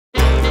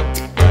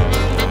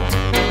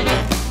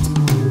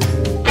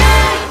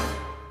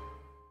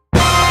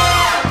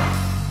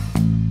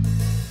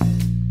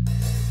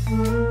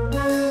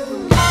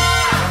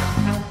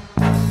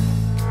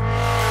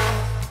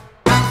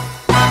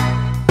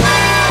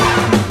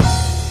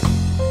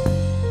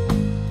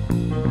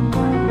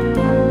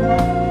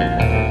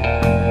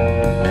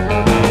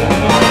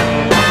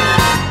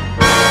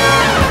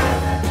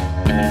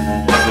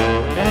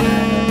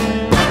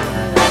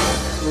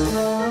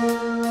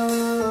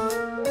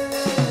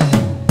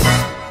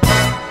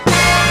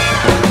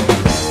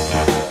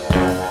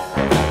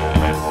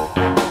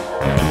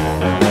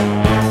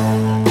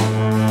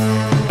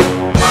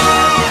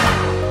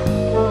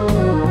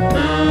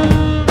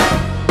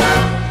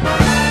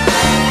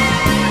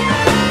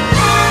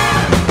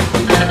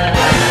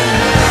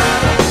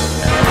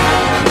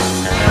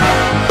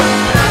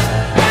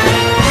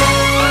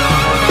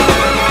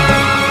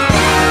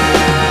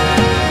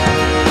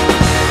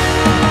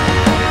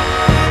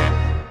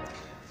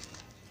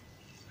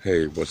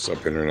Hey, what's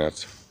up,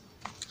 Internet?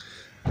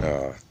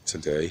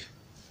 Today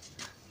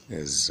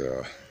is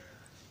a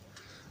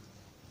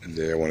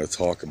day I want to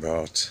talk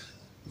about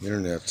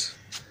Internet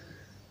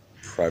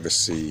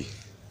privacy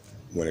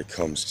when it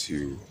comes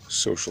to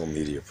social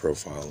media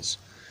profiles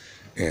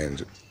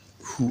and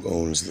who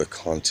owns the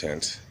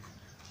content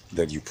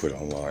that you put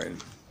online.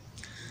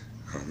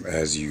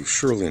 As you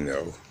surely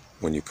know,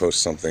 when you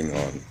post something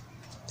on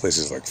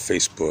places like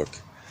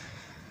Facebook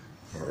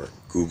or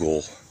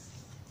Google,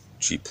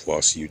 G+,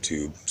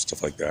 YouTube,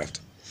 stuff like that,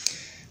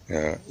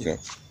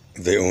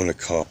 they own a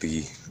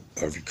copy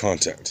of your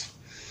content.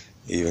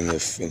 Even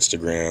if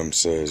Instagram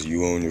says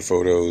you own your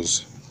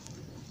photos,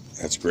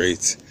 that's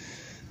great,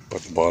 but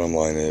the bottom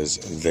line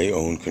is they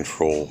own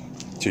control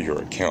to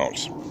your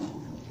account.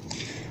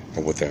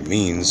 And what that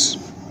means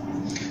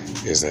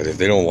is that if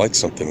they don't like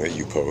something that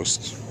you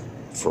post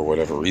for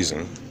whatever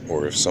reason,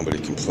 or if somebody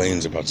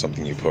complains about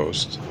something you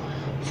post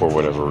for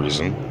whatever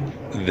reason,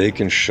 they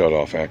can shut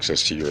off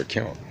access to your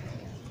account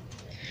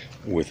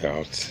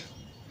without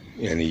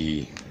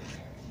any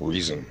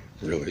reason,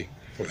 really,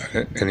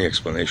 without any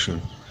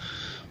explanation,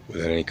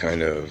 without any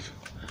kind of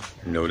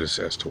notice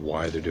as to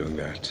why they're doing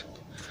that.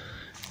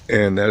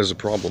 And that is a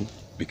problem,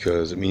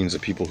 because it means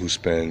that people who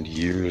spend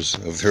years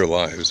of their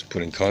lives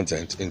putting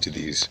content into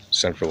these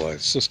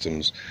centralized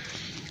systems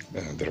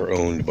that are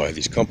owned by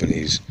these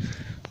companies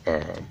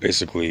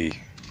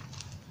basically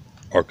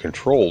are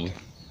controlled,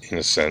 in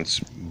a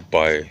sense,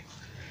 by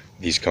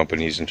these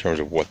companies in terms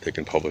of what they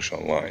can publish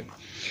online.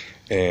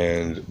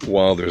 And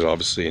while there's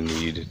obviously a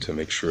need to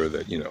make sure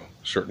that,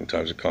 certain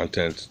types of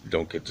content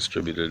don't get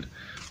distributed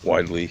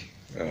widely,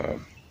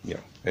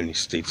 any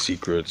state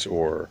secrets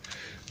or,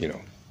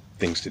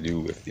 things to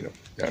do with,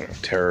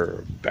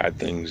 terror, bad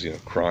things,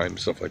 crime,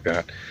 stuff like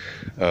that,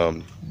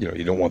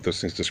 you don't want those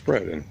things to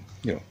spread. And,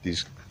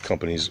 these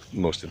companies,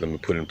 most of them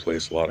have put in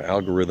place a lot of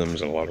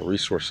algorithms and a lot of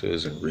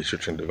resources and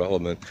research and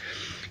development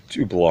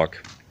to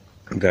block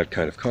that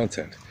kind of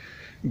content.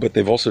 But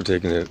they've also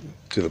taken it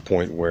to the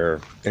point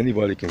where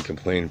anybody can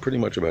complain pretty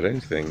much about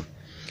anything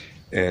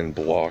and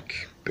block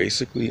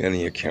basically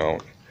any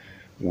account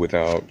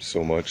without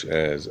so much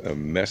as a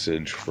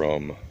message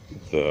from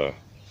the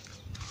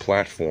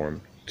platform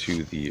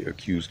to the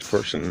accused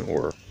person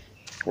or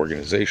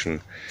organization,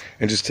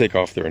 and just take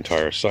off their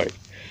entire site,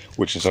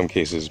 which in some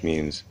cases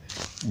means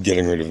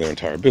getting rid of their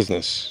entire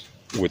business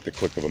with the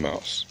click of a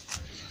mouse.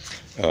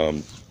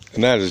 And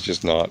that is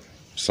just not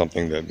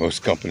something that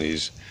most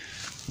companies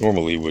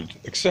normally would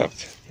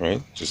accept,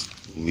 right?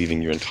 Just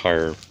leaving your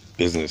entire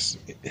business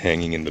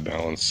hanging in the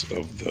balance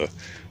of the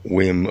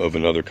whim of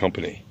another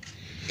company.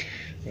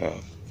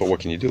 But what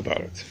can you do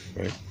about it,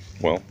 right?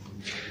 Well,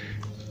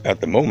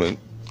 at the moment,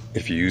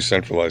 if you use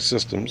centralized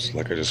systems,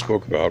 like I just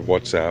spoke about,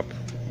 WhatsApp,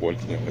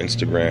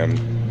 Instagram,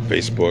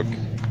 Facebook,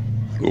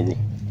 Google,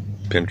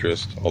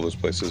 Pinterest, all those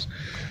places,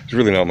 there's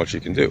really not much you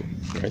can do,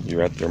 right?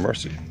 You're at their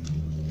mercy.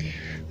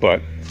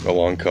 But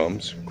along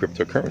comes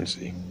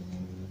cryptocurrency.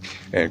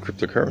 And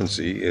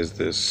cryptocurrency is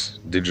this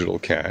digital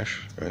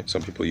cash, right?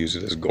 Some people use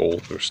it as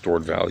gold or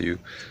stored value.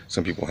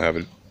 Some people have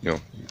it,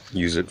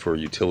 use it for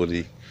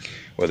utility,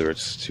 whether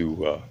it's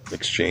to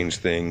exchange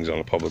things on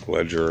a public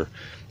ledger,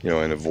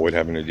 and avoid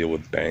having to deal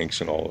with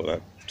banks and all of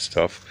that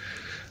stuff.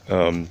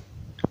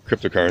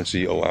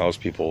 Cryptocurrency allows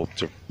people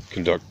to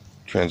conduct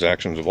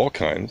transactions of all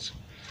kinds,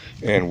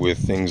 and with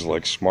things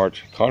like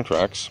smart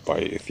contracts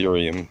by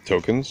Ethereum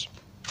tokens,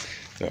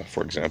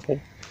 for example,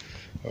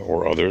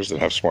 or others that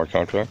have smart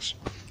contracts,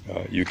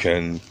 you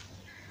can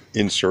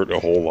insert a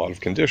whole lot of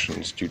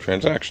conditions to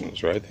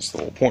transactions, right? That's the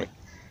whole point.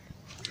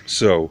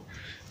 So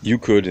you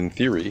could, in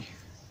theory,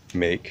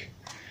 make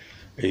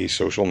a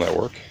social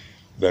network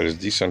that is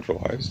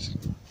decentralized,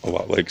 a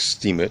lot like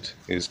Steemit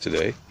is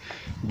today.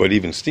 But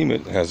even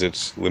Steemit has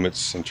its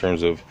limits in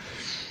terms of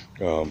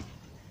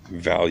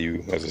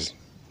value as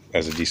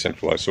a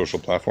decentralized social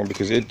platform,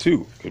 because it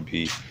too could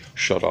be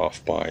shut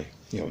off by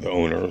the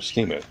owner of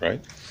Steemit,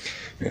 right?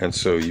 And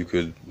so you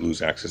could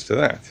lose access to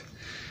that.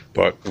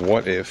 But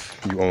what if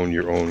you own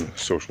your own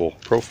social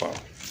profile,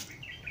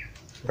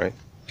 right?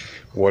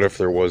 What if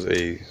there was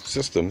a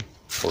system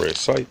or a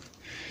site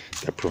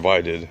that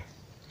provided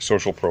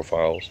social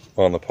profiles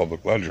on the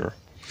public ledger,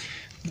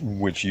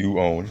 which you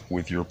own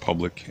with your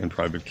public and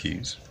private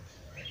keys,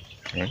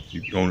 right?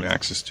 You own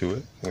access to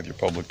it with your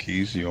public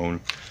keys. You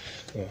own,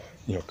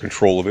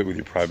 control of it with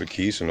your private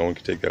keys, so no one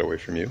can take that away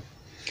from you.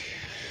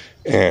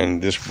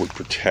 And this would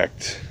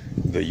protect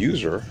the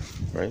user,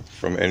 right,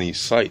 from any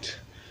site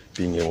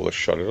being able to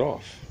shut it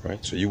off,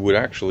 right? So you would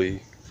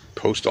actually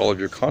post all of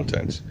your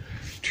content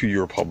to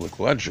your public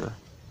ledger,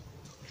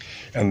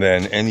 and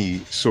then any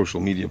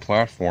social media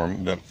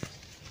platform that,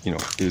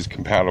 is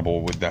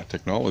compatible with that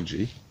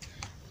technology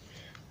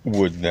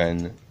would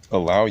then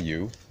allow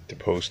you to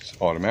post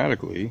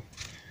automatically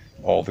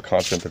all the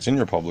content that's in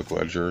your public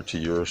ledger to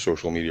your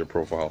social media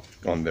profile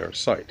on their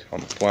site,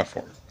 on the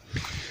platform.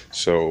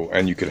 So,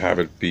 and you could have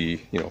it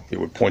be, it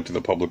would point to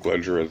the public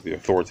ledger as the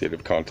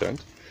authoritative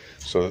content,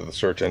 so that the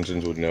search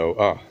engines would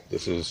know,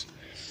 this is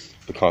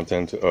the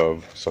content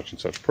of such and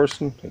such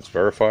person. It's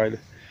verified,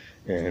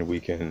 and we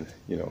can,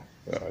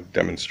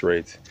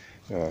 demonstrate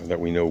that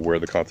we know where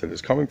the content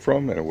is coming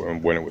from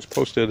and when it was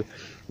posted,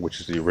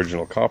 which is the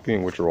original copy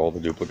and which are all the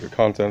duplicate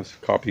content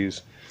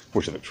copies,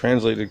 which are the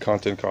translated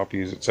content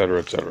copies, etc.,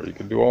 etc. You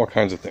can do all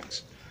kinds of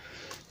things.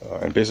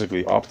 And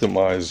basically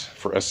optimize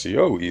for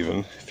SEO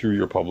even through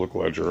your public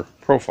ledger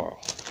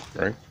profile,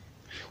 right?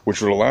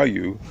 Which would allow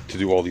you to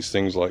do all these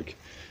things like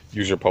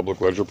use your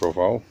public ledger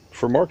profile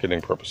for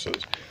marketing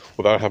purposes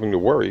without having to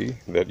worry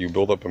that you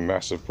build up a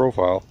massive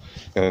profile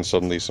and then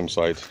suddenly some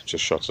site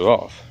just shuts it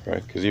off,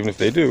 right? Because even if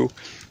they do,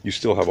 you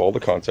still have all the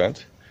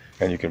content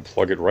and you can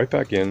plug it right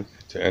back in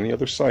to any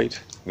other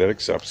site that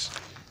accepts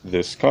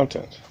this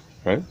content,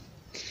 right?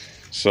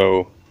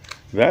 So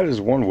that is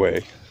one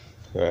way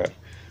that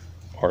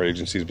our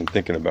agency has been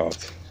thinking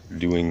about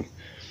doing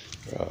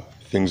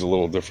things a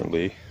little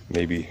differently,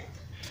 maybe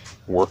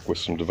work with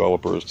some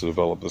developers to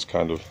develop this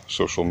kind of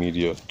social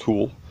media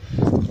tool,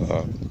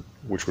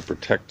 which would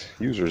protect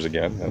users,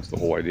 again, that's the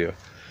whole idea,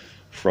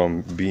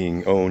 from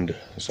being owned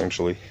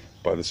essentially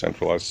by the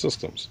centralized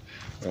systems.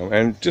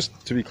 And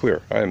just to be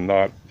clear, I am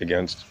not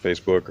against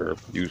Facebook or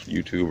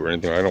YouTube or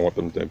anything. I don't want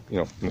them to,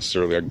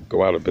 necessarily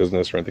go out of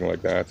business or anything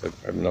like that.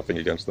 I have nothing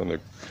against them.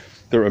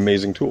 They're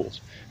amazing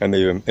tools, and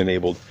they've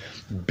enabled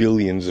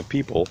billions of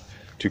people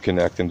to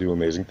connect and do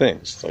amazing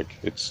things.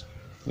 It's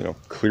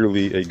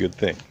clearly a good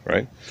thing,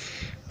 right?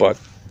 But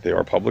they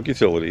are public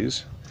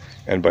utilities,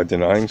 and by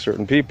denying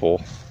certain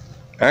people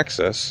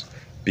access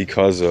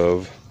because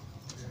of,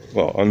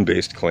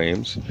 unbased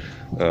claims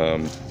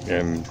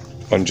and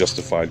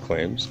unjustified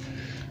claims,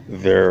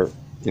 they're,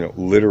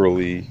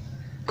 literally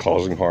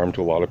causing harm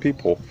to a lot of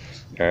people,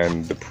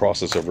 and the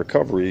process of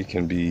recovery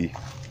can be,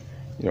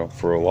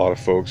 for a lot of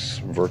folks,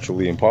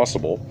 virtually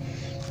impossible.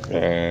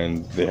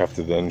 And they have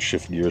to then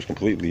shift gears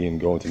completely and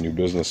go into new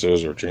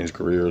businesses or change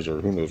careers or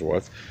who knows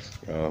what.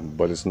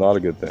 But it's not a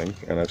good thing,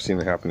 and I've seen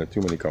it happen at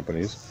too many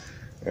companies.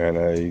 And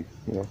I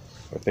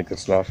think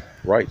it's not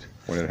right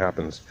when it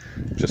happens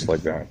just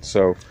like that.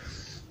 So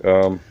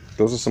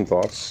those are some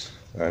thoughts.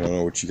 I don't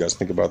know what you guys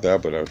think about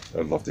that, but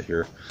I'd love to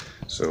hear.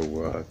 So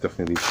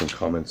definitely leave some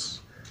comments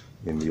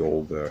in the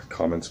old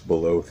comments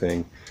below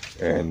thing,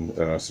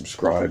 and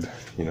subscribe.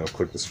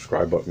 Click the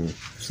subscribe button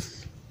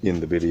in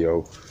the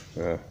video.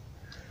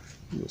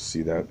 You'll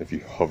see that if you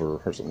hover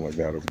or something like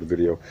that over the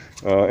video.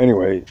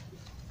 Anyway,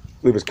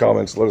 leave us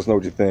comments. Let us know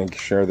what you think.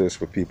 Share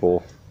this with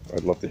people.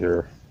 I'd love to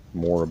hear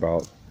more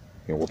about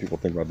what people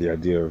think about the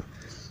idea of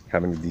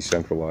having a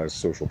decentralized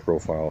social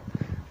profile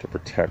to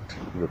protect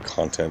your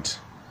content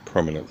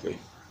permanently.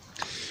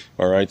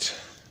 All right,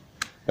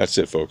 that's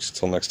it, folks.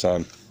 Till next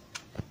time,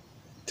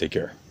 take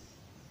care.